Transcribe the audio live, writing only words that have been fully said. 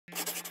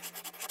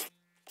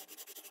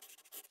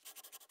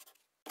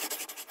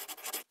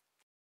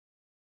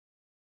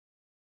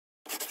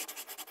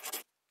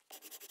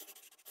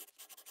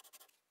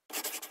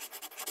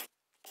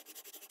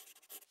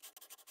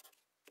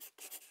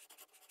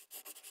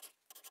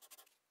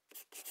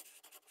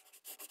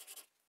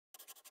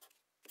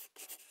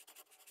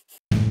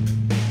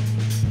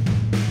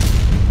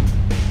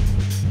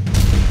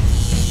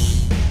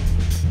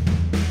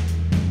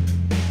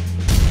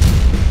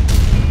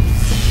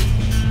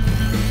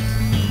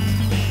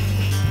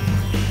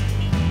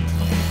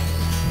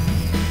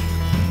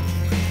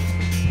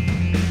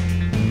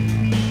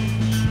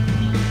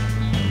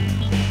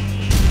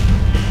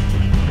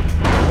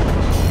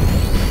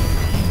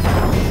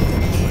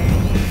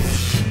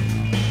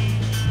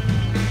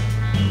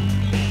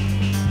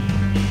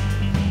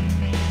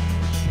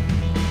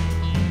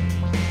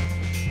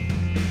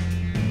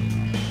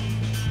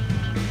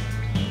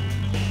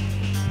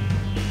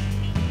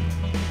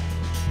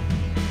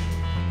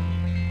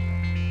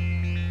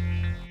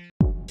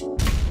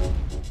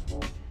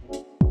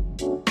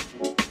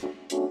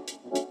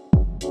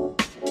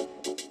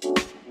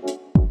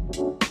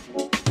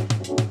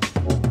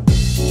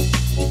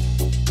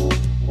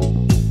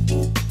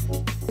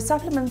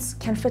nutrients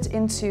can fit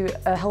into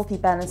a healthy,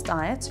 balanced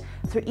diet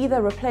through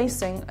either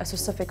replacing a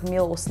specific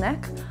meal or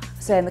snack,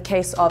 say in the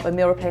case of a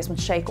meal replacement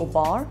shake or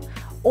bar,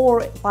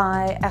 or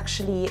by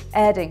actually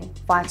adding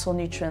vital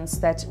nutrients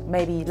that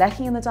may be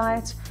lacking in the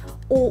diet,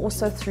 or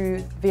also through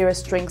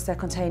various drinks that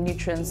contain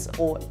nutrients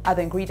or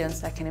other ingredients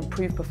that can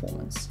improve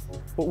performance.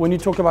 When you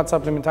talk about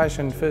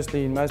supplementation,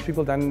 firstly, most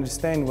people don't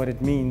understand what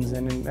it means,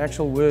 and in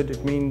actual word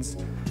it means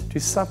to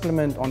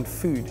supplement on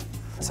food.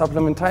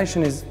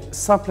 Supplementation is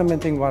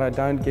supplementing what I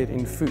don't get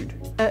in food.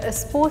 A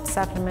sports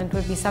supplement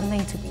would be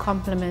something to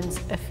complement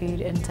a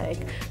food intake.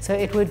 So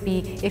it would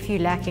be if you're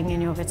lacking in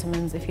your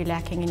vitamins, if you're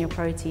lacking in your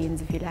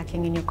proteins, if you're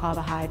lacking in your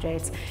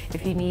carbohydrates,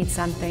 if you need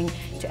something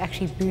to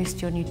actually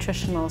boost your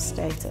nutritional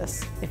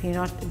status, if you're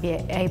not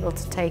able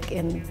to take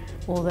in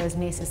all those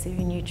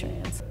necessary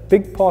nutrients.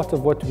 Big part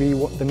of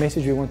the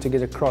message we want to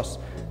get across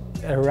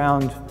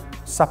around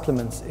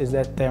supplements is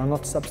that they are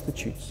not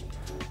substitutes.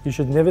 You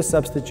should never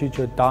substitute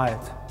your diet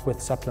with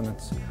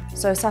supplements.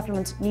 So a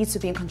supplement needs to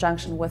be in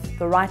conjunction with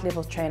the right level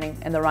of training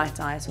and the right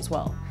diet as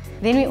well.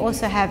 Then we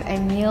also have a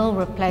meal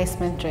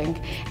replacement drink,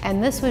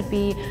 and this would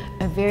be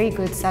a very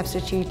good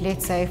substitute,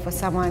 let's say, for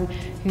someone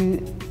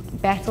who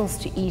battles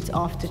to eat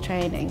after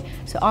training.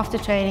 So after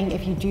training,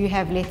 if you do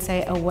have, let's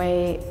say, a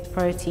whey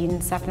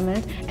protein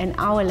supplement, an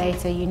hour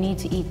later you need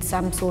to eat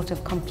some sort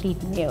of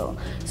complete meal.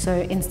 So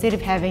instead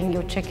of having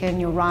your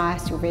chicken, your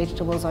rice, your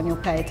vegetables on your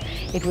plate,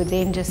 it would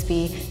then just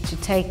be to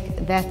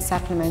take that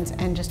supplement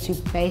and just to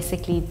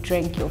basically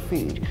drink your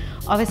food.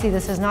 Obviously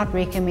this is not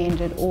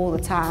recommended all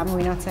the time.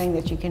 We're not saying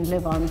that you can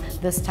live on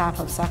this type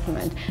of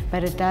supplement,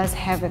 but it does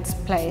have its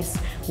place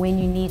when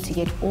you need to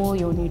get all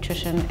your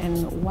nutrition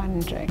in one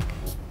drink.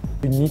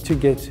 You need to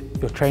get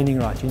your training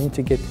right, you need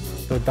to get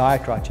your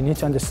diet right, you need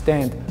to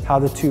understand how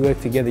the two work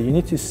together. You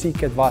need to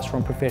seek advice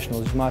from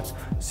professionals. You might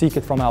seek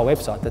it from our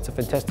website. That's a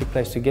fantastic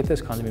place to get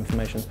this kind of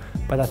information.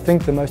 But I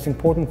think the most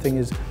important thing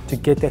is to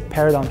get that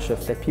paradigm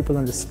shift, that people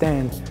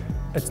understand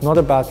it's not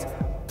about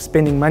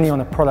spending money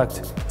on a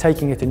product,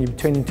 taking it and you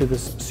turn into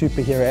this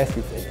superhero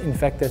athlete. In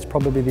fact, that's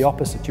probably the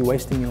opposite. You're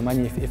wasting your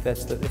money if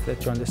that's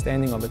your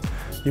understanding of it.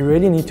 You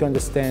really need to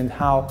understand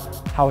how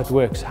it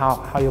works,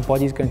 how your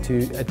body's going to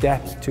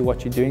adapt to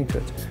what you're doing to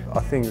it.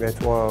 I think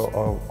that's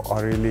why I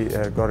really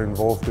got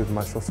involved with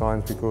muscle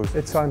science, because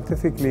it's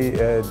scientifically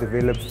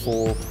developed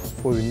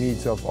for the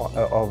needs of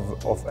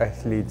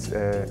athletes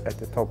at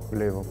the top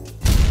level.